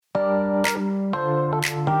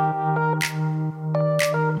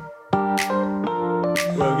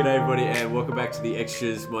G'day everybody and welcome back to The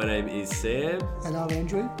Extras. My name is Sam. And I'm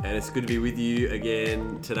Andrew. And it's good to be with you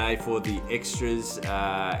again today for The Extras.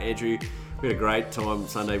 Andrew, we had a great time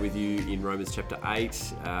Sunday with you in Romans chapter 8.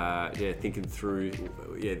 Thinking through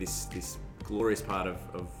this glorious part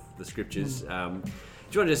of the scriptures. Do you want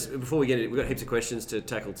to just, before we get it, we've got heaps of questions to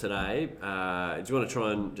tackle today. Do you want to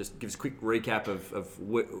try and just give us a quick recap of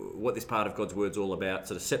what this part of God's Word's all about,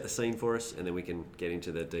 sort of set the scene for us, and then we can get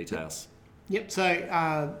into the details. Yep,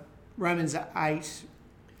 so Romans 8,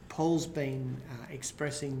 Paul's been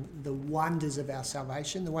expressing the wonders of our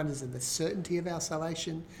salvation, the wonders of the certainty of our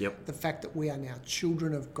salvation, the fact that we are now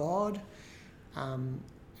children of God,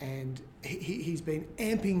 and he's been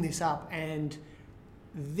amping this up, and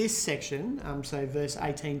this section, so verse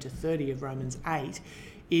 18 to 30 of Romans 8,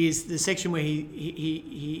 is the section where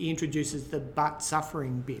he introduces the but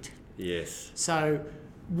suffering bit. Yes. So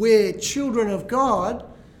we're children of God,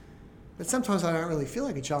 but sometimes I don't really feel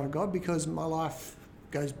like a child of God because my life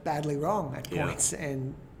goes badly wrong at points,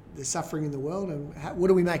 and the suffering in the world, and what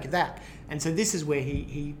do we make of that? And so this is where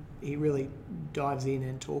he really dives in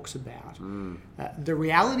and talks about the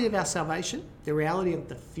reality of our salvation, the reality of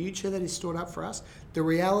the future that is stored up for us, the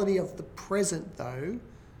reality of the present, though,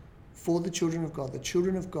 for the children of God. The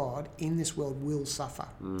children of God in this world will suffer.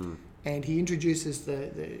 And he introduces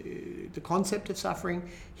the concept of suffering.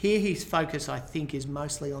 Here his focus, I think, is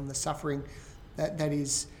mostly on the suffering that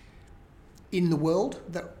is in the world,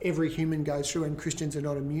 that every human goes through and Christians are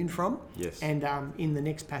not immune from. Yes. And in the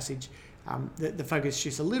next passage, the focus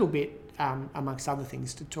shifts a little bit, amongst other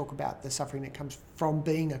things, to talk about the suffering that comes from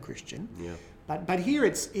being a Christian. Yeah. But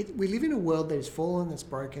here we live in a world that is fallen, that's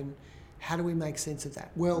broken. How do we make sense of that?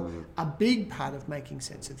 Well, a big part of making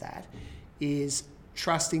sense of that is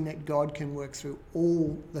trusting that God can work through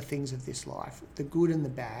all the things of this life, the good and the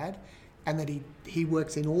bad, and that he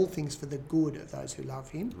works in all things for the good of those who love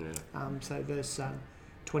him. Yeah. So verse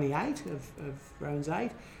 28 of Romans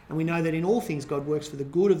 8. And we know that in all things God works for the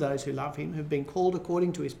good of those who love him, who've been called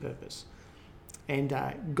according to his purpose. And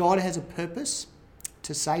God has a purpose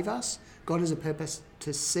to save us. God has a purpose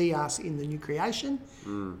to see us in the new creation.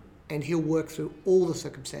 And he'll work through all the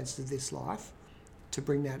circumstances of this life to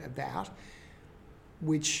bring that about,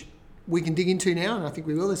 which we can dig into now, and I think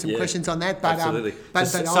we will. There's some questions on that. But, absolutely. But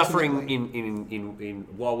suffering in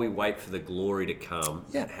while we wait for the glory to come,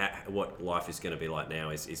 what life is going to be like now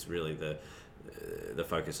is really the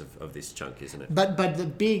focus of this chunk, isn't it? But the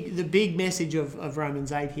big message of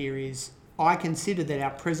Romans 8 here is, I consider that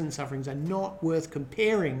our present sufferings are not worth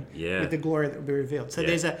comparing with the glory that will be revealed. So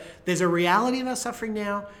there's a reality of our suffering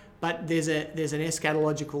now, but there's an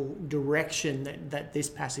eschatological direction that this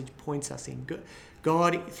passage points us in.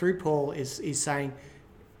 God, through Paul, is saying,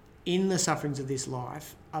 in the sufferings of this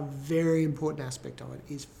life, a very important aspect of it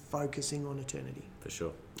is focusing on eternity. For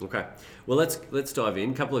sure. Okay. Well, let's dive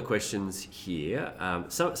in. A couple of questions here.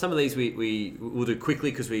 Some of these we'll do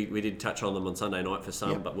quickly because we did touch on them on Sunday night for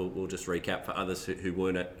some, but we'll just recap for others who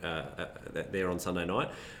weren't there on Sunday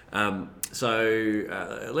night.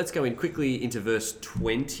 So let's go in quickly into verse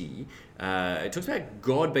 20. It talks about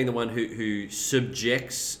God being the one who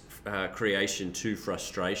subjects creation to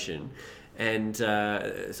frustration. And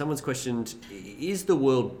someone's questioned, is the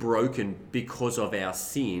world broken because of our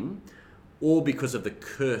sin or because of the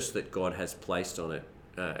curse that God has placed on it,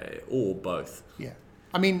 or both? Yeah,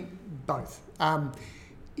 I mean, both.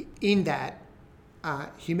 In that,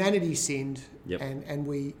 humanity sinned and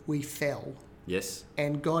we fell. Yes.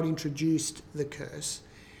 And God introduced the curse.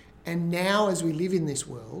 And now as we live in this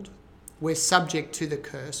world, we're subject to the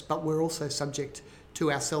curse, but we're also subject to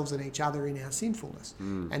ourselves and each other in our sinfulness.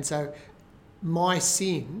 And so my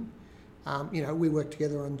sin, we work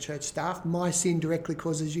together on church staff, my sin directly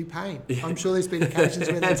causes you pain. I'm sure there's been occasions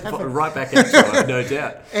where that's happened. Right back at you, no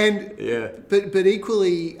doubt. And but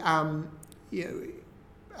equally, to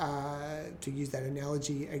use that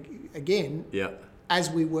analogy again, as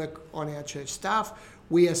we work on our church staff,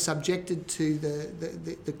 we are subjected to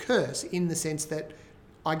the curse in the sense that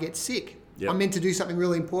I get sick. I'm meant to do something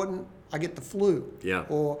really important. I get the flu.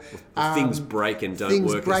 Or things break and don't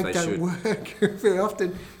work as they should. Things break, don't work very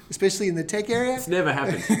often, especially in the tech area. It's never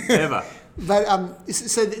happened, ever. But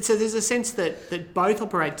so there's a sense that both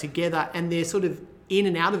operate together and they're sort of in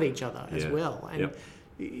and out of each other as well. And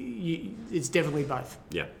it's definitely both.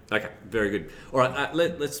 Yeah. Okay. Very good. All right.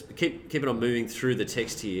 Let's keep it on moving through the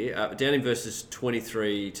text here. Down in verses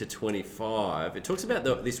 23 to 25, it talks about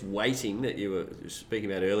this waiting that you were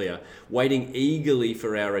speaking about earlier, waiting eagerly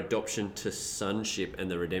for our adoption to sonship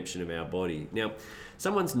and the redemption of our body. Now,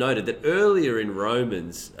 someone's noted that earlier in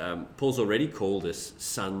Romans, Paul's already called us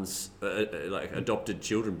sons, like adopted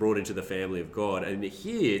children brought into the family of God, and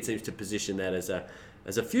here it seems to position that as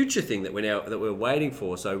a future thing that we're waiting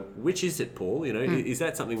for. So, which is it, Paul? Is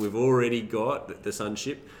that something we've already got, the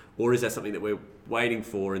sonship, or is that something that we're waiting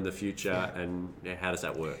for in the future? And how does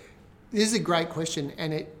that work? This is a great question,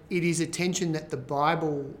 and it is a tension that the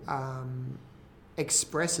Bible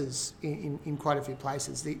expresses in quite a few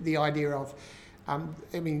places. The idea of,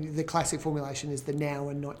 the classic formulation is the now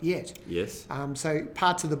and not yet. Yes. So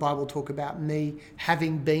parts of the Bible talk about me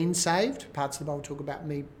having been saved. Parts of the Bible talk about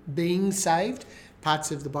me being saved.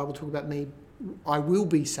 Parts of the Bible talk about me, I will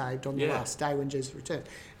be saved on the last day when Jesus returns.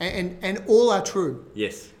 And all are true.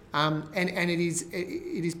 Yes. And it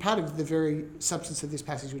is part of the very substance of this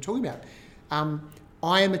passage we're talking about.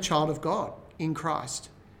 I am a child of God in Christ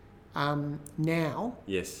now.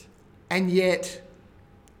 Yes. And yet,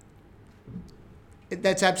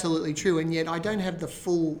 that's absolutely true. And yet I don't have the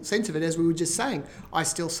full sense of it. As we were just saying, I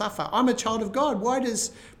still suffer. I'm a child of God. Why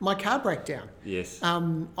does my car break down? Yes.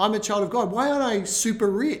 I'm a child of God. Why aren't I super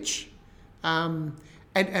rich? And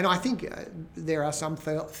I think there are some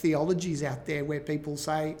theologies out there where people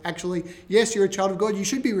say, actually, yes, you're a child of God, you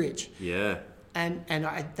should be rich. Yeah. And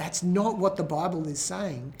that's not what the Bible is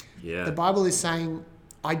saying. Yeah. The Bible is saying,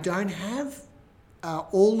 I don't have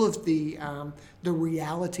all of the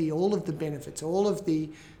reality, all of the benefits, all of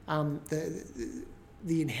the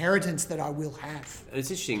inheritance that I will have. And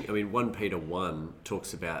it's interesting, 1 Peter 1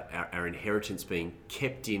 talks about our inheritance being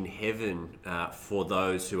kept in heaven for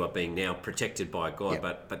those who are being now protected by God.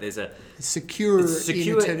 Yep. But there's a secure in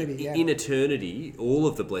eternity. In eternity, all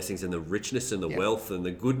of the blessings and the richness and the wealth and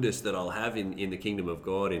the goodness that I'll have in the kingdom of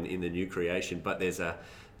God, in the new creation. But there's a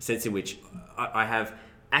sense in which I have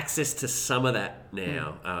access to some of that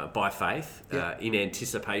now by faith, in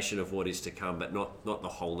anticipation of what is to come, but not the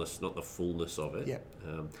wholeness, not the fullness of it.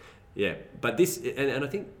 But this, and I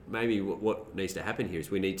think maybe what needs to happen here is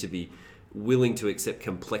we need to be willing to accept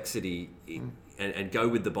complexity and go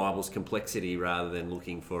with the Bible's complexity rather than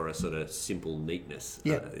looking for a sort of simple neatness.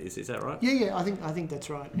 Is that right? Yeah. I think that's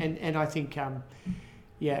right, and I think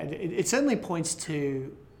it certainly points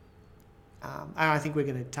to. And I think we're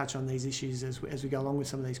going to touch on these issues as we go along with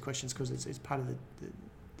some of these questions, because it's part of the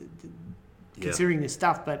considering this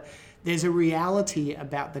stuff. But there's a reality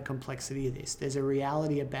about the complexity of this. There's a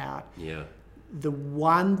reality about the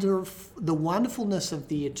wonderfulness of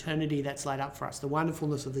the eternity that's laid up for us, the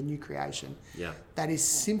wonderfulness of the new creation. That is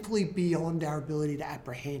simply beyond our ability to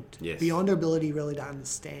apprehend, beyond our ability really to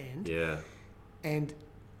understand. And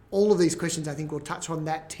all of these questions, I think, will touch on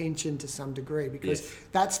that tension to some degree, because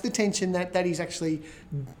that's the tension that he's actually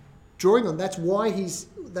drawing on. That's why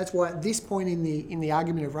at this point in the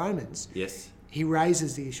argument of Romans, he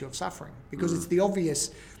raises the issue of suffering, because it's the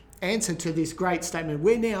obvious answer to this great statement.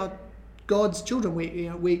 We're now God's children.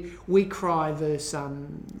 We cry, verse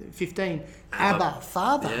 15, Abba,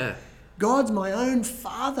 Father. God's my own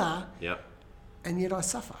Father. And yet I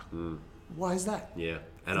suffer. Why is that?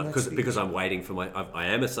 And because I'm waiting for I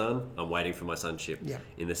am a son, I'm waiting for my sonship.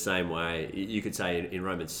 In the same way, you could say in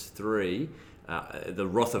Romans 3, the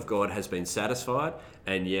wrath of God has been satisfied,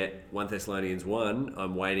 and yet 1 Thessalonians 1,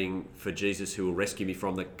 I'm waiting for Jesus who will rescue me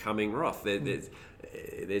from the coming wrath.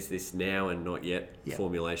 There's this now and not yet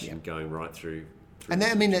formulation going right through. And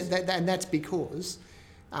that's because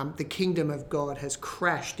the kingdom of God has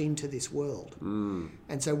crashed into this world.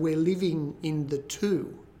 And so we're living in the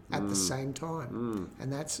two at the same time,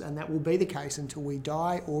 and that will be the case until we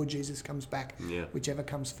die or Jesus comes back, whichever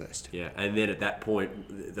comes first. And then at that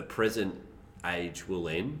point, the present age will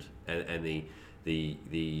end, and the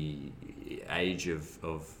age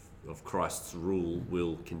of Christ's rule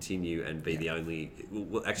will continue and be the only.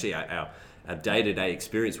 Well, actually, our day-to-day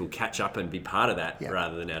experience will catch up and be part of that,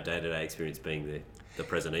 rather than our day-to-day experience being the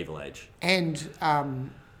present evil age. And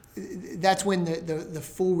that's when the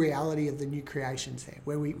full reality of the new creation's there,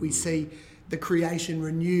 where we see the creation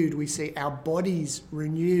renewed, we see our bodies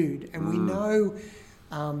renewed, and we know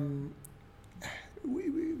 1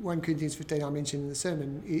 Corinthians 15 I mentioned in the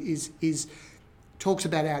sermon is talks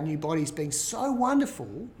about our new bodies being so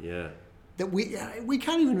wonderful that we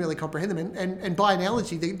can't even really comprehend them. And by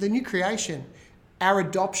analogy, the new creation, our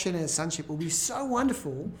adoption as sonship will be so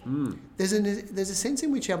wonderful. There's a sense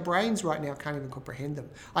in which our brains right now can't even comprehend them.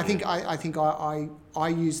 I think I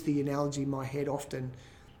use the analogy in my head often.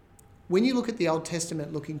 When you look at the Old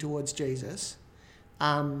Testament looking towards Jesus,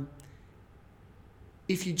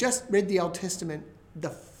 if you just read the Old Testament,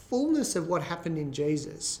 the fullness of what happened in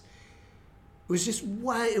Jesus was just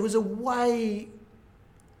way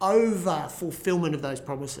over fulfillment of those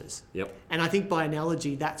promises. Yep. And I think by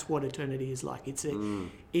analogy, that's what eternity is like. It's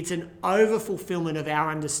an over fulfillment of our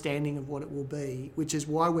understanding of what it will be, which is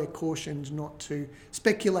why we're cautioned not to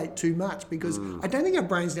speculate too much, because I don't think our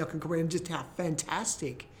brains now can comprehend just how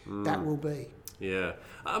fantastic that will be. Yeah,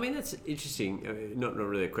 I mean that's interesting. Not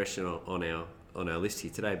really a question on our list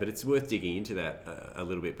here today, but it's worth digging into that a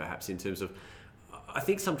little bit, perhaps, in terms of. I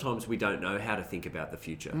think sometimes we don't know how to think about the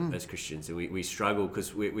future as Christians, and we struggle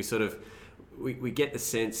because we sort of we get the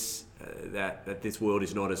sense that this world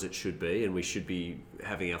is not as it should be, and we should be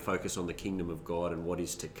having our focus on the kingdom of God and what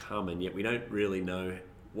is to come, and yet we don't really know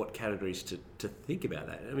what categories to think about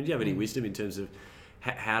that. I mean, do you have any wisdom in terms of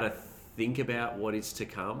how to think about what is to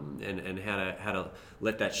come and how to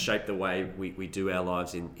let that shape the way we do our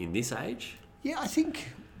lives in this age? Yeah, I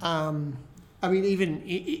think. I mean, even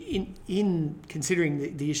in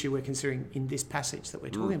considering the issue we're considering in this passage that we're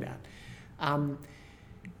talking about,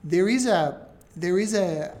 there is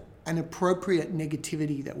an appropriate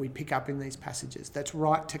negativity that we pick up in these passages that's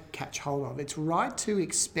right to catch hold of. It's right to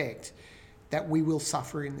expect that we will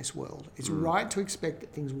suffer in this world. It's right to expect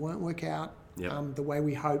that things won't work out the way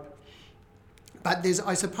we hope. But there's,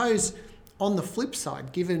 I suppose, on the flip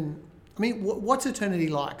side, what's eternity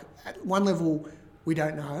like? At one level, we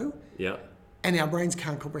don't know. Yeah. And our brains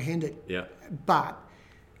can't comprehend it. Yeah. But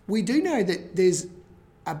we do know that there's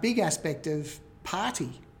a big aspect of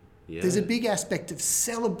party. Yeah. There's a big aspect of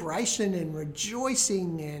celebration and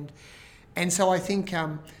rejoicing. And so I think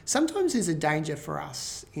sometimes there's a danger for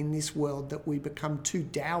us in this world that we become too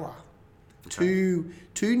dour, too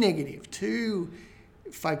negative, too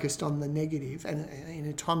focused on the negative. And in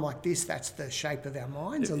a time like this, that's the shape of our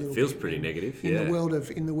minds a little bit. It feels pretty negative, in the world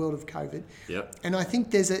of COVID. Yep. And I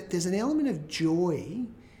think there's an element of joy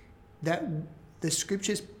that the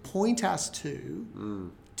scriptures point us to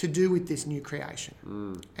do with this new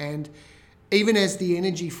creation. And even as the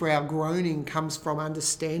energy for our groaning comes from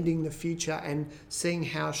understanding the future and seeing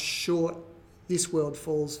how short this world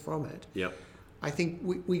falls from it, yep. I think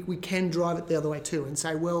we can drive it the other way too and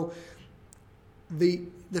say, well,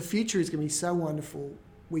 the future is going to be so wonderful.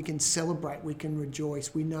 We can celebrate, we can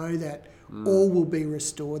rejoice. We know that all will be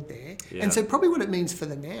restored there. Yeah. And so probably what it means for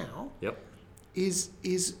the now is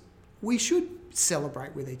we should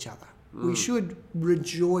celebrate with each other. We should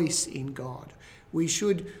rejoice in God. We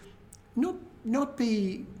should not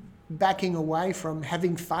be backing away from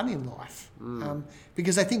having fun in life,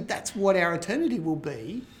 because I think that's what our eternity will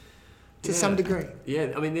be to some degree.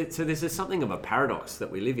 Yeah, I mean, so there's something of a paradox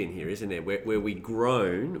that we live in here, isn't there? Where we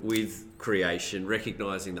groan with creation,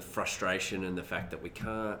 recognising the frustration and the fact that we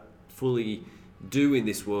can't fully do in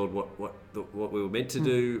this world what we were meant to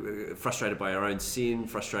do, frustrated by our own sin,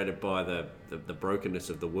 frustrated by the brokenness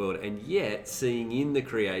of the world, and yet seeing in the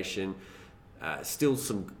creation still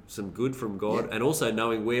some good from God, and also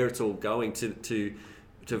knowing where it's all going to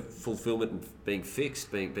fulfillment and being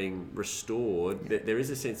fixed, being restored. There is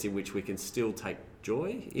a sense in which we can still take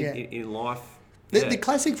joy in life. The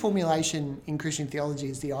classic formulation in Christian theology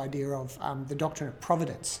is the idea of the doctrine of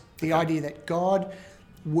providence, the idea that God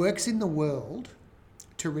works in the world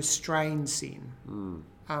to restrain sin.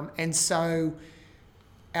 And so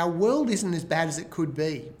our world isn't as bad as it could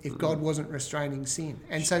be if God wasn't restraining sin.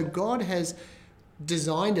 And so God has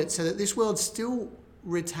designed it so that this world still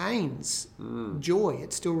retains joy,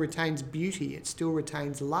 it still retains beauty, it still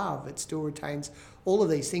retains love, it still retains all of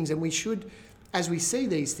these things, and we should, as we see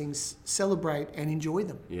these things, celebrate and enjoy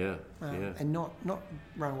them. And not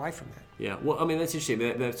run away from that. Yeah, well, I mean, that's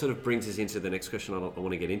interesting. That sort of brings us into the next question I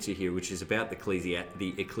want to get into here, which is about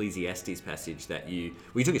the Ecclesiastes passage that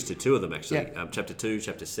we took us to two of them, actually. Chapter 2,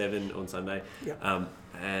 chapter 7 on Sunday. I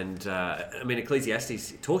mean,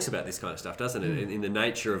 Ecclesiastes talks about this kind of stuff, doesn't it? In the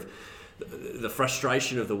nature of the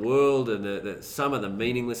frustration of the world and some of the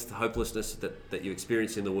meaningless, the hopelessness that you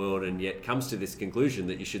experience in the world, and yet comes to this conclusion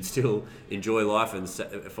that you should still enjoy life and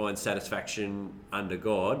find satisfaction under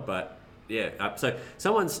God. But so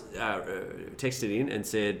someone's texted in and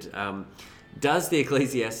said, does the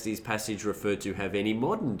Ecclesiastes passage refer to have any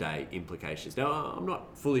modern day implications? Now, I'm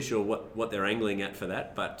not fully sure what they're angling at for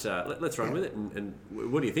that, but let's run with it. And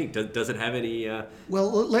what do you think? Does it have any? Well,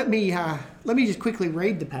 let me just quickly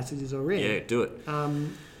read the passages already. Yeah, do it.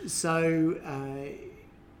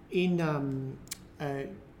 In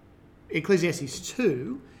Ecclesiastes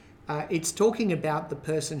 2, it's talking about the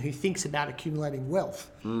person who thinks about accumulating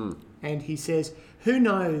wealth, and he says, "Who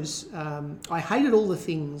knows? I hated all the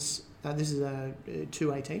things." This is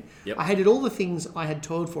 2:18. Yep. I hated all the things I had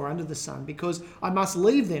toiled for under the sun, because I must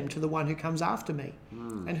leave them to the one who comes after me.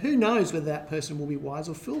 And who knows whether that person will be wise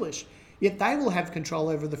or foolish? Yet they will have control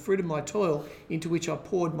over the fruit of my toil, into which I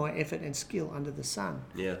poured my effort and skill under the sun.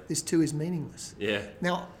 Yeah. This too is meaningless. Yeah.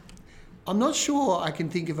 Now, I'm not sure I can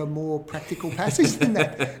think of a more practical passage than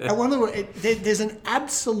that. There's an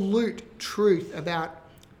absolute truth about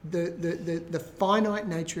the finite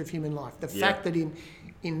nature of human life. The fact that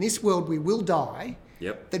in this world we will die,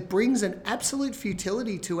 that brings an absolute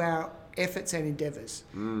futility to our efforts and endeavours.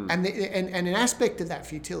 And an aspect of that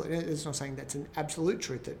futility, it's not saying that's an absolute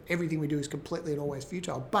truth, that everything we do is completely and always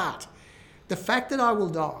futile, but the fact that I will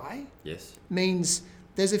die means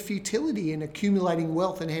there's a futility in accumulating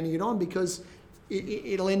wealth and handing it on, because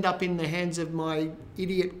it'll end up in the hands of my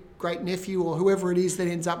idiot great nephew or whoever it is that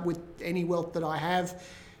ends up with any wealth that I have,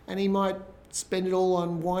 and he might spend it all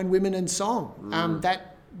on wine, women and song.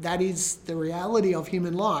 That is the reality of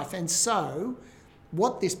human life. And so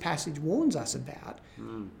what this passage warns us about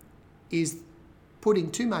is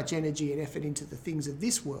putting too much energy and effort into the things of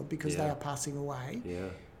this world, because they are passing away.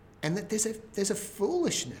 And that there's a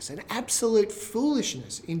foolishness, an absolute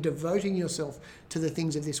foolishness in devoting yourself to the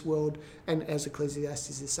things of this world, and as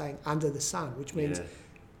Ecclesiastes is saying, under the sun, which means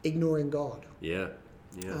ignoring God.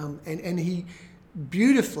 And he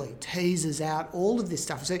beautifully teases out all of this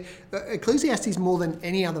stuff. So Ecclesiastes, more than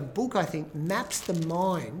any other book, I think, maps the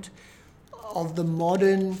mind of the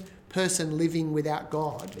modern person living without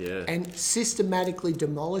God and systematically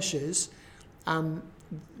demolishes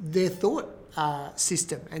their thought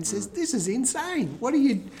system and says, this is insane.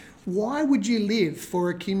 Why would you live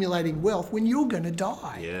for accumulating wealth when you're going to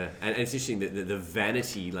die? And it's interesting that the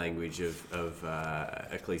vanity language of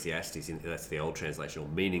Ecclesiastes, that's the old translation, or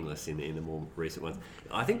meaningless in the more recent ones.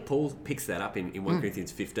 I think Paul picks that up in 1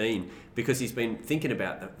 Corinthians 15, because he's been thinking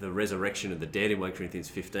about the resurrection of the dead in 1 Corinthians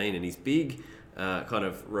 15, and his big kind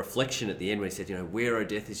of reflection at the end, where he said, where, O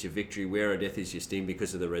death, is your victory? Where, O death, is your sting?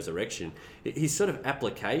 Because of the resurrection. His sort of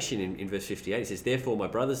application in verse 58, he says, therefore, my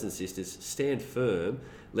brothers and sisters, stand firm.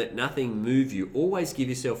 Let nothing move you. Always give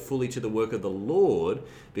yourself fully to the work of the Lord,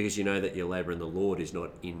 because you know that your labour in the Lord is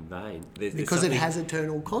not in vain. Because it has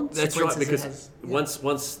eternal consequences. That's right, because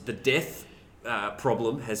once the death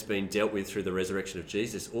problem has been dealt with through the resurrection of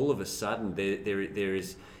Jesus, all of a sudden there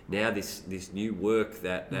is now this new work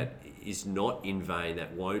that is not in vain,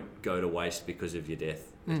 that won't go to waste because of your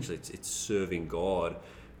death. Actually, it's serving God.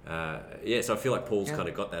 So I feel like Paul's kind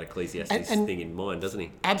of got that Ecclesiastes thing in mind, doesn't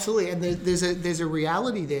he? Absolutely, and there's a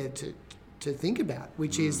reality there to think about,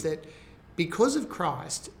 which is that because of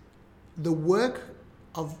Christ, the work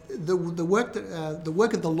of the work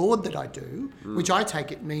of the Lord that I do, which I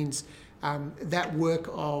take it means that work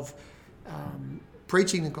of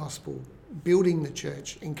preaching the gospel, building the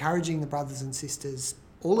church, encouraging the brothers and sisters,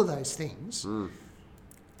 all of those things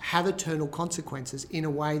have eternal consequences in a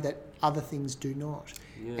way that other things do not.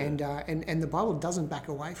 And the Bible doesn't back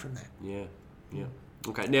away from that.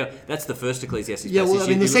 Okay, now that's the first Ecclesiastes passage. Well, I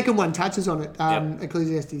mean, the second one touches on it.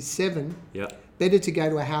 Ecclesiastes 7. Better to go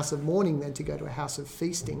to a house of mourning than to go to a house of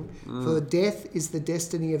feasting. For death is the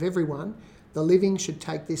destiny of everyone. The living should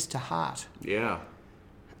take this to heart.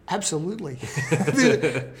 Absolutely.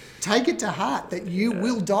 Take it to heart that you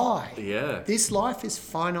will die. This life is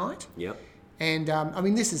finite. And I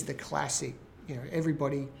mean, this is the classic,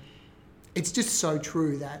 everybody. It's just so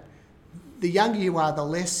true that the younger you are, the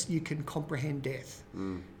less you can comprehend death.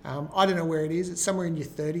 I don't know where it is. It's somewhere in your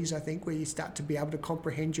 30s, I think, where you start to be able to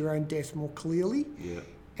comprehend your own death more clearly.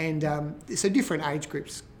 And so different age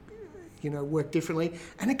groups, work differently.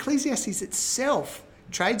 And Ecclesiastes itself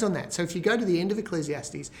trades on that. So if you go to the end of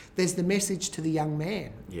Ecclesiastes, there's the message to the young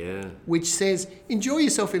man, which says, enjoy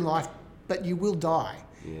yourself in life, but you will die.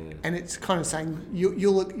 And it's kind of saying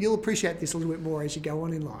you'll appreciate this a little bit more as you go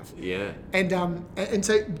on in life. And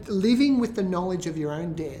so living with the knowledge of your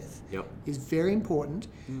own death is very important,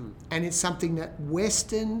 and it's something that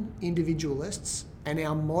Western individualists and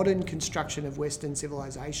our modern construction of Western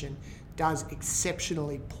civilization does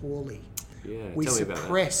exceptionally poorly. We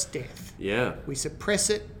suppress death. We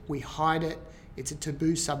suppress it. We hide it. It's a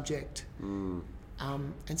taboo subject. And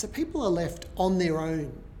so people are left on their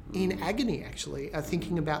own, in agony, actually, are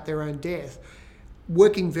thinking about their own death,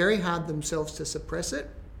 working very hard themselves to suppress it,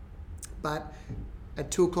 but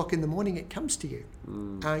at 2 o'clock in the morning it comes to you.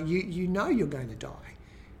 You know you're going to die.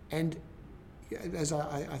 And as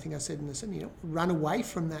I think I said in the sermon, run away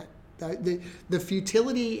from that. The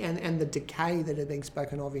futility and the decay that are being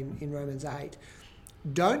spoken of in Romans 8,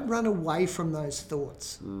 don't run away from those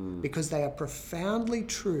thoughts, because they are profoundly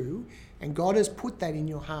true, and God has put that in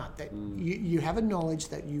your heart, that you have a knowledge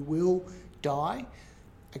that you will die.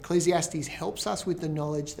 Ecclesiastes helps us with the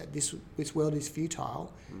knowledge that this world is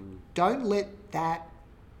futile. Don't let that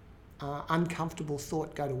uncomfortable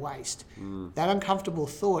thought go to waste. That uncomfortable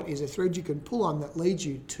thought is a thread you can pull on that leads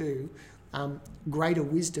you to greater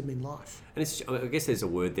wisdom in life. And I guess there's a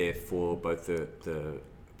word there for both the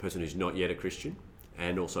person who's not yet a Christian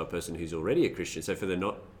and also a person who's already a Christian. So for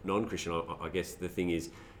the non-Christian, I guess the thing is,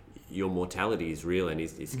 your mortality is real and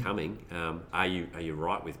is coming. Are you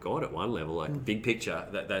right with God at one level, like big picture?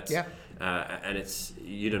 That's and it's,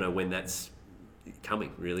 you don't know when that's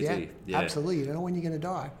coming, really, do you? Yeah, absolutely. You don't know when you're going to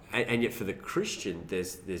die. And yet for the Christian,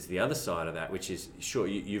 there's the other side of that, which is, sure,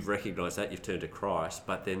 you've recognised that, you've turned to Christ,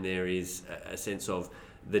 but then there is a sense of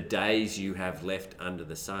the days you have left under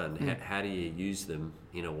the sun. How do you use them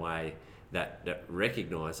in a way that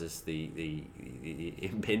recognises the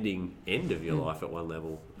impending end of your life at one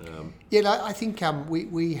level? I think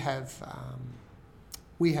we have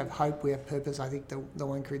hope, we have purpose. I think the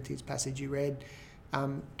 1 Corinthians passage you read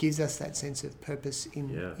gives us that sense of purpose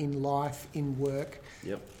in life, in work.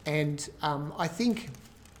 Yep. And I think,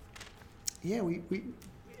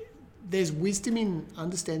 there's wisdom in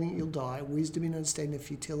understanding that you'll die, wisdom in understanding the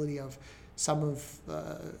futility of some of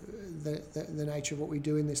the nature of what we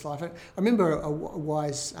do in this life. I remember a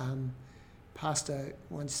wise pastor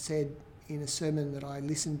once said in a sermon that I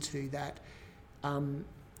listened to that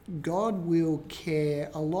God will care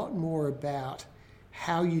a lot more about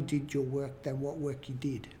how you did your work than what work you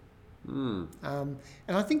did. And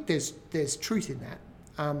I think there's truth in that.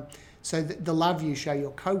 So the love you show your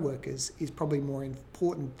co-workers is probably more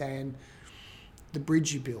important than the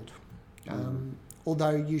bridge you build.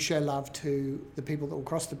 Although you show love to the people that will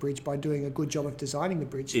cross the bridge by doing a good job of designing the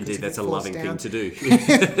bridge. Indeed, that's a loving thing to do.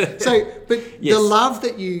 But the love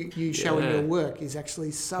that you show in your work is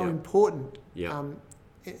actually so important.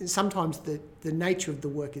 Sometimes the nature of the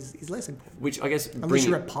work is less important. Which I guess, unless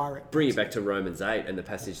you're a pirate. Bring it back to Romans 8 and the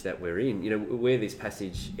passage that we're in. Where this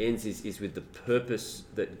passage ends is with the purpose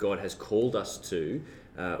that God has called us to,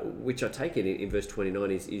 which I take it in verse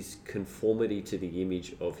 29 is conformity to the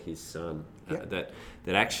image of his Son. That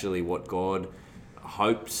actually what God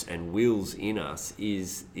hopes and wills in us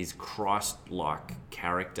is Christ-like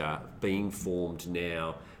character being formed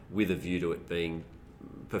now with a view to it being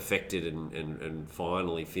perfected and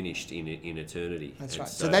finally finished in eternity. That's right.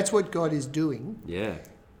 So that's what God is doing. Yeah.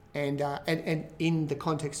 And in the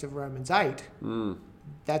context of Romans 8,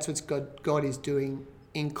 that's what God is doing,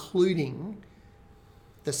 including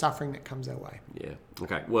the suffering that comes our way. Yeah.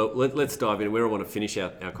 Okay. Well, let's dive in. Where I want to finish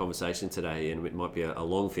our conversation today, and it might be a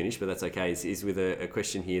long finish, but that's okay, is with a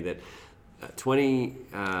question here that 20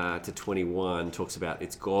 to 21 talks about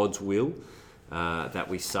it's God's will that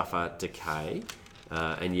we suffer decay.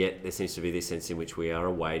 And yet there seems to be this sense in which we are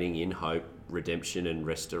awaiting in hope redemption and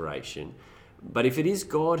restoration. But if it is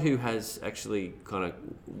God who has actually kind of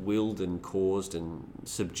willed and caused and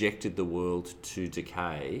subjected the world to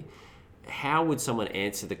decay, how would someone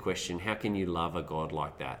answer the question, how can you love a God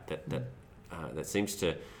like that? That seems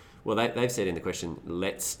to, well, they've said in the question,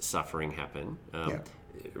 let's suffering happen.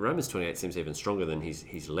 Romans 28 seems even stronger than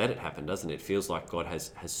he's let it happen, doesn't it? It feels like God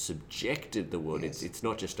has subjected the world. Yes. It's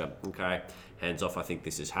not just hands off, I think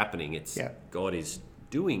this is happening. It's God is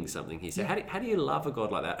doing something here. So how do you love a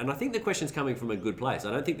God like that? And I think the question's coming from a good place.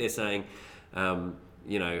 I don't think they're saying, I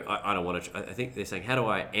don't want to... I think they're saying, how do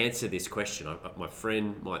I answer this question? My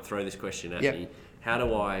friend might throw this question at me. How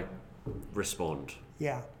do I respond?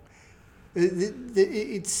 Yeah.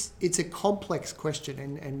 It's a complex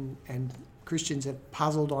question and Christians have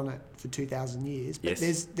puzzled on it for 2,000 years. But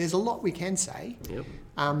there's a lot we can say. Yep.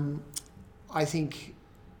 I think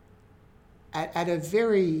at a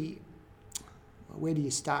very... Where do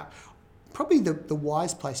you start? Probably the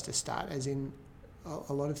wise place to start, as in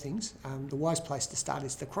a lot of things, the wise place to start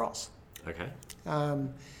is the cross. Okay.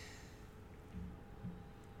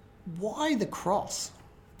 Why the cross?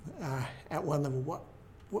 At one level,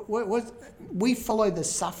 what we follow the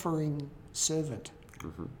suffering servant.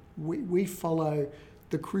 Mm-hmm. We follow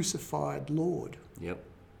the crucified Lord. Yep.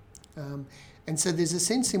 And so there's a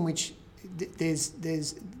sense in which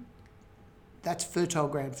there's that's fertile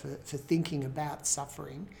ground for thinking about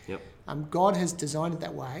suffering. Yep. God has designed it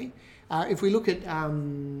that way. If we look at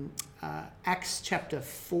Acts chapter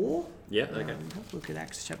 4. Yeah, okay. Look at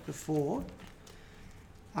Acts chapter 4.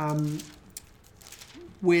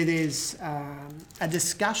 Where there's a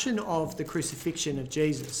discussion of the crucifixion of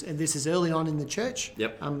Jesus. And this is early on in the church.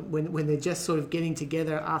 Yep. When they're just sort of getting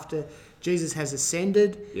together after Jesus has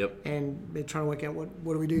ascended. Yep. And they're trying to work out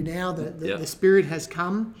what do we do now? The Spirit has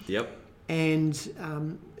come. Yep. And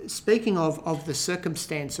speaking of the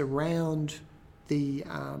circumstance around the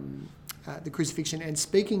crucifixion and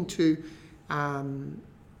speaking to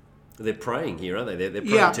They're praying here, aren't they? They're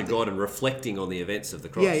praying to God and reflecting on the events of the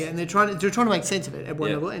cross. Yeah, and they're trying to make sense of it at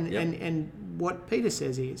one level. And what Peter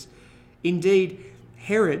says is, indeed,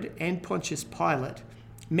 Herod and Pontius Pilate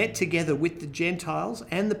met together with the Gentiles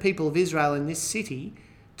and the people of Israel in this city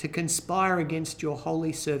to conspire against your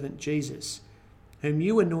holy servant Jesus, whom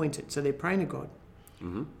you anointed. So they're praying to God.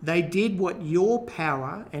 Mm-hmm. They did what your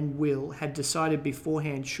power and will had decided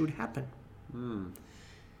beforehand should happen. Mm.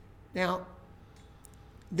 Now,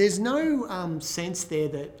 there's no sense there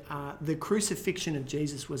that the crucifixion of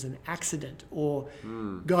Jesus was an accident, or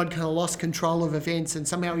God kind of lost control of events and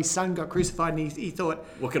somehow his son got crucified and he thought,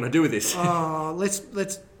 what can I do with this? Oh,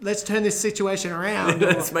 let's turn this situation around.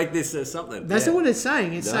 Let's make this something. That's not what it's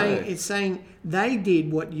saying. It's saying they did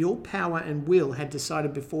what your power and will had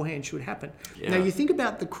decided beforehand should happen. Yeah. Now you think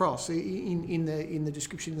about the cross in the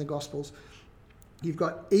description in the Gospels. You've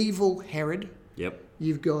got evil Herod. Yep.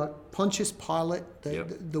 You've got Pontius Pilate,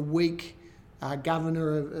 the weak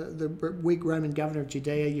governor of the weak Roman governor of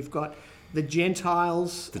Judea. You've got the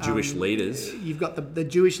Gentiles, the Jewish leaders. You've got the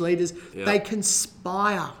Jewish leaders. Yep. They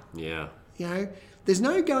conspire. Yeah. You know, there's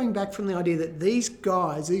no going back from the idea that these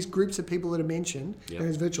guys, these groups of people that are mentioned, and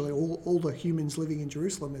there's virtually all the humans living in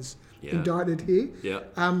Jerusalem is indicted here. Yeah.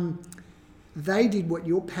 They did what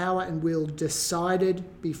your power and will decided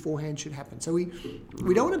beforehand should happen. So we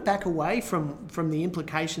don't want to back away from the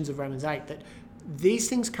implications of Romans 8, that these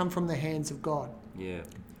things come from the hands of God. Yeah.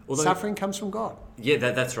 Although, suffering comes from God. Yeah,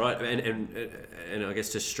 that's right. And I guess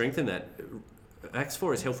to strengthen that, Acts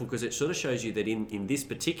 4 is helpful because it sort of shows you that in this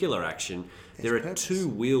particular action, there are two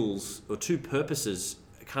wills or two purposes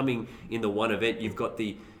coming in the one event. You've got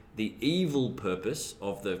the evil purpose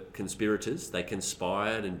of the conspirators. They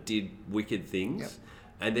conspired and did wicked things. Yep.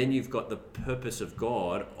 And then you've got the purpose of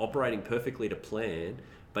God operating perfectly to plan,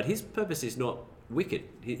 but his purpose is not wicked.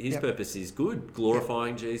 His purpose is good,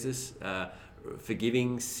 glorifying Jesus,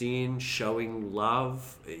 forgiving sin, showing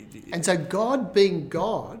love. And so God, being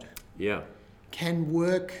God, can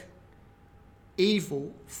work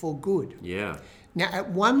evil for good. Yeah. Now, at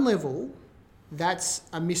one level, that's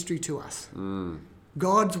a mystery to us.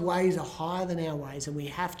 God's ways are higher than our ways, and we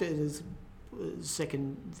have to. The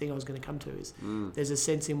second thing I was going to come to is there's a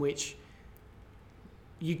sense in which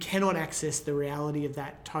you cannot access the reality of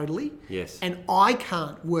that totally. Yes. And I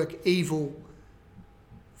can't work evil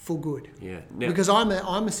for good. Yeah. Because I'm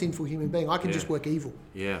a sinful human being. I can just work evil.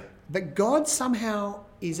 Yeah. But God somehow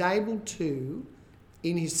is able to,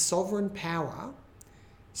 in his sovereign power,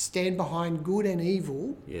 stand behind good and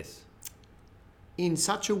evil. Yes. In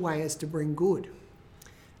such a way as to bring good.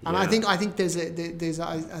 And I think there's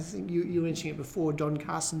I think you were mentioning it before, Don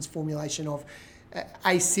Carson's formulation of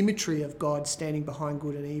asymmetry of God standing behind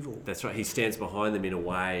good and evil. That's right. He stands behind them in a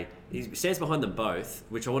way. He stands behind them both,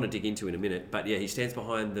 which I want to dig into in a minute. But he stands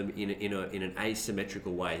behind them in an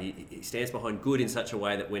asymmetrical way. He stands behind good in such a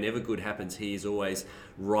way that whenever good happens, he is always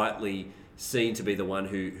rightly seen to be the one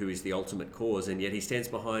who is the ultimate cause, and yet he stands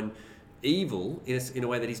behind evil in a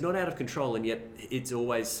way that he's not out of control, and yet it's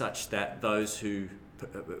always such that those who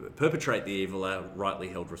perpetrate the evil are rightly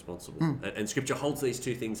held responsible. And Scripture holds these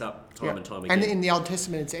two things up time and time again. And in the Old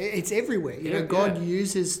Testament, it's everywhere. You know, God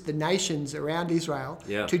uses the nations around Israel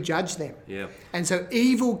to judge them. Yeah. And so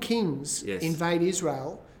evil kings invade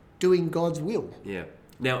Israel doing God's will. Yeah.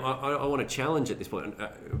 Now, I want to challenge at this point,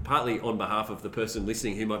 partly on behalf of the person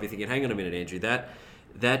listening who might be thinking, hang on a minute, Andrew,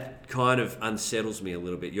 that kind of unsettles me a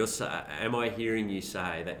little bit. Am I hearing you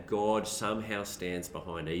say that God somehow stands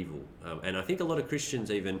behind evil? And I think a lot of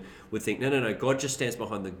Christians even would think, no, God just stands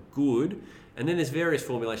behind the good. And then there's various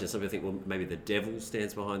formulations. Some people think, well, maybe the devil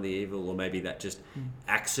stands behind the evil, or maybe that just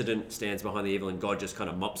accident stands behind the evil and God just kind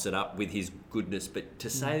of mops it up with his goodness. But to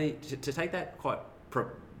say, to take that quite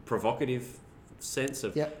provocative sense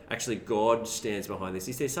of actually God stands behind this,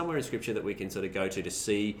 is there somewhere in Scripture that we can sort of go to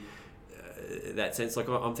see that sense? Like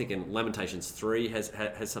I'm thinking Lamentations 3 has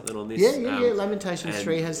something on this. Lamentations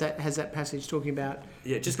 3 has that passage talking about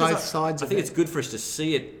just both sides of it. I think it's good for us to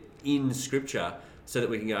see it in Scripture so that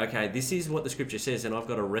we can go, okay, this is what the Scripture says, and I've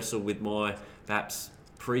got to wrestle with my perhaps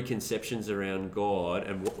preconceptions around God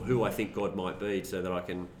and who I think God might be, so that I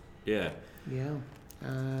can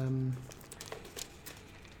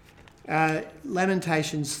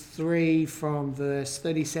Lamentations 3 from verse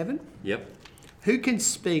 37. Yep. Who can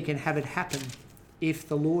speak and have it happen if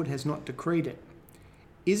the Lord has not decreed it?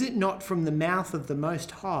 Is it not from the mouth of the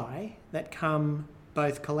Most High that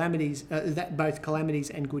both calamities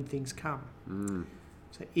and good things come?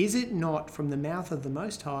 So is it not from the mouth of the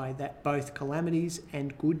Most High that both calamities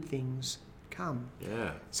and good things come?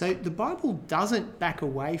 Yeah. So the Bible doesn't back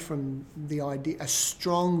away from the idea, a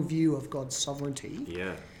strong view of God's sovereignty.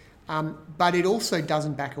 Yeah. But it also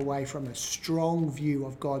doesn't back away from a strong view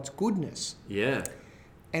of God's goodness. Yeah.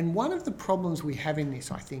 And one of the problems we have in this,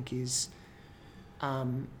 I think, is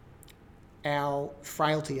our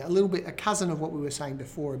frailty. A cousin of what we were saying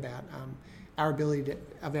before about our ability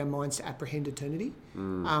of our minds to apprehend eternity.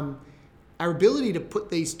 Our ability to put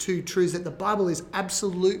these two truths that the Bible is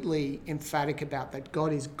absolutely emphatic about, that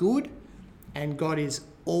God is good and God is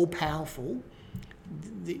all-powerful.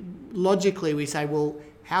 Logically, we say, well,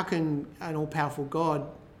 how can an all-powerful God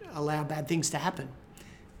allow bad things to happen?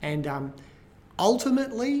 And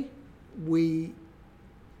ultimately, we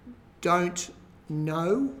don't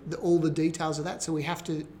know all the details of that, so we have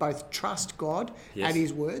to both trust God at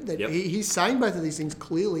His word, that He's saying both of these things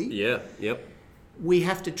clearly. Yeah, yep. We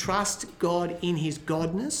have to trust God in His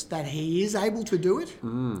godness, that He is able to do it.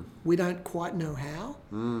 We don't quite know how.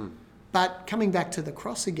 But coming back to the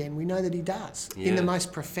cross again, we know that He does. In the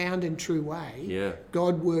most profound and true way,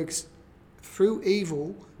 God works through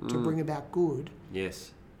evil to bring about good.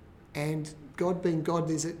 Yes. And God being God,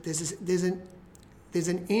 there's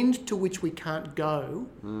an end to which we can't go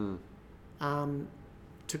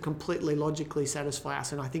to completely logically satisfy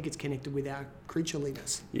us, and I think it's connected with our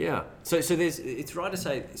creatureliness. Yeah. So it's right to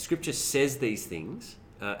say Scripture says these things,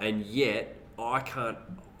 and yet I can't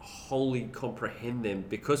wholly comprehend them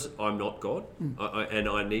because I'm not God, and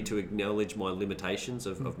I need to acknowledge my limitations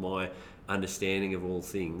of my understanding of all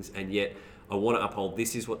things, and yet I want to uphold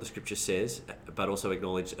this is what the Scripture says, but also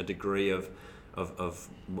acknowledge a degree of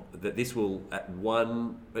that this will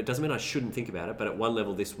it doesn't mean I shouldn't think about it, but at one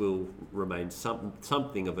level this will remain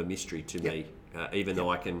something of a mystery to me, even though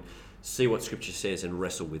I can see what Scripture says and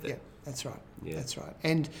wrestle with it. Yeah, that's right. Yeah. That's right.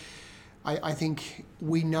 And I think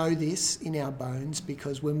we know this in our bones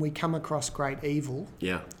because when we come across great evil,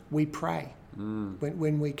 we pray.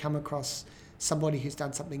 When we come across somebody who's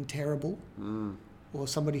done something terrible or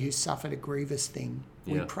somebody who's suffered a grievous thing,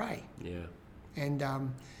 we pray. Yeah. And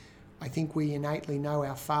I think we innately know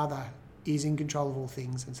our Father is in control of all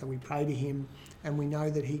things, and so we pray to Him, and we know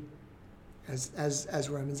that He, as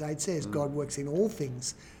Romans 8 says, God works in all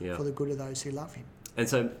things for the good of those who love Him. And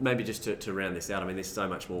so maybe just to round this out, I mean, there's so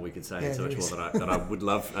much more we could say, and so much more that I would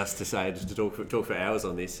love us to say, just to talk for hours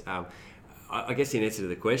on this. I guess in answer to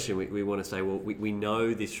the question, we want to say, well, we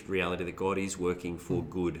know this reality that God is working for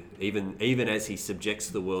good, even as He subjects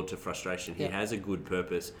the world to frustration. He has a good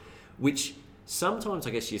purpose, which sometimes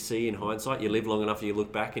I guess you see in hindsight. You live long enough and you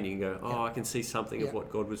look back and you can go, I can see something of what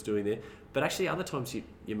God was doing there. But actually other times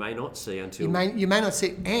you may not see until... You may not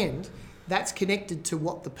see, and that's connected to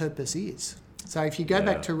what the purpose is. So if you go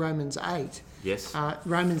back to Romans 8,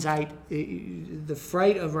 Romans 8, the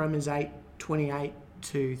freight of Romans 8, 28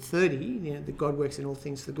 to 30, that God works in all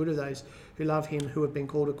things for the good of those who love Him, who have been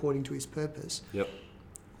called according to His purpose. Yep.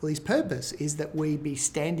 Well, His purpose is that we be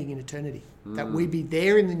standing in eternity, that we be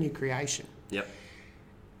there in the new creation. Yep.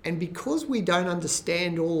 And because we don't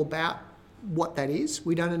understand all about what that is,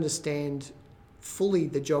 we don't understand fully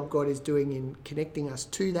the job God is doing in connecting us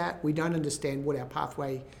to that, we don't understand what our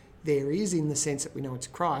pathway there is in the sense that we know it's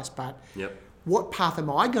Christ, but what path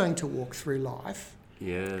am I going to walk through life?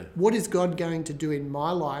 Yeah. What is God going to do in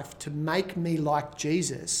my life to make me like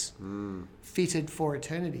Jesus, fitted for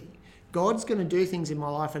eternity? God's going to do things in my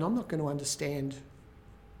life and I'm not going to understand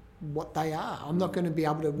what they are. I'm not going to be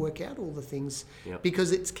able to work out all the things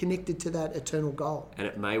because it's connected to that eternal goal. And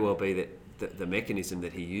it may well be that the mechanism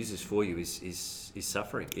that He uses for you is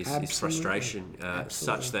suffering, is frustration,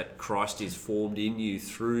 such that Christ is formed in you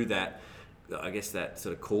through that, I guess, that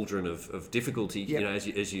sort of cauldron of difficulty. Yep.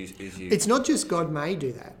 As you. It's not just God may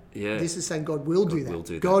do that. Yeah. This is saying God will do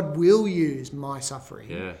that. God will use my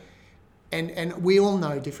suffering. Yeah. And we all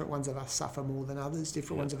know different ones of us suffer more than others.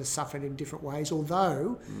 Different ones of us suffered in different ways.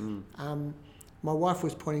 Although, my wife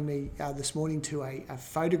was pointing me this morning to a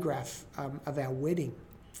photograph of our wedding.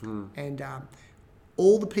 And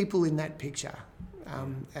all the people in that picture,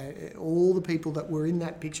 all the people that were in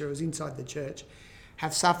that picture, it was inside the church,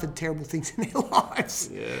 have suffered terrible things in their lives.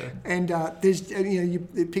 Yeah. And there's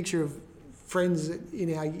the picture of friends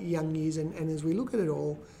in our young years, and as we look at it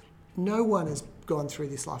all, no one has gone through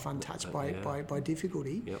this life untouched by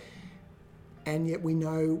difficulty. Yep. And yet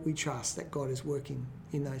we trust that God is working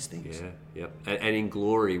in those things. Yeah, yep. And in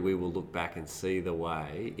glory, we will look back and see the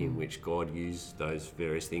way in which God used those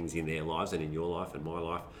various things in their lives and in your life and my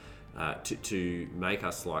life to make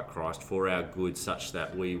us like Christ for our good, such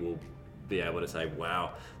that we will be able to say,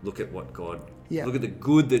 wow, look at what God, Yeah. look at the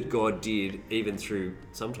good that God did, even through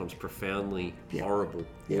sometimes profoundly Yeah. horrible,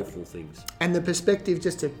 Yeah. awful things. And the perspective,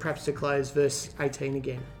 just to perhaps to close, verse 18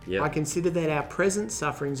 again. Yeah. I consider that our present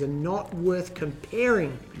sufferings are not worth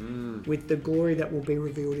comparing with the glory that will be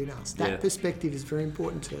revealed in us. That Yeah. perspective is very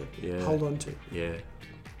important to hold on to. Yeah.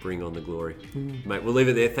 Bring on the glory. Mate, we'll leave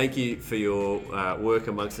it there. Thank you for your work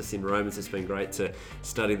amongst us in Romans. It's been great to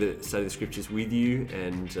study the scriptures with you.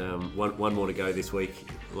 And one more to go this week.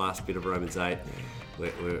 Last bit of Romans 8.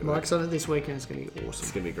 Mike's on it this week and it's going to be awesome.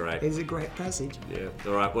 It's going to be great. It's a great passage. Yeah.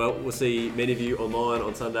 All right. Well, we'll see many of you online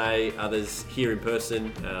on Sunday, others here in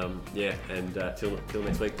person. And till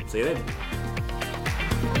next week. See you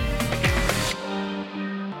then.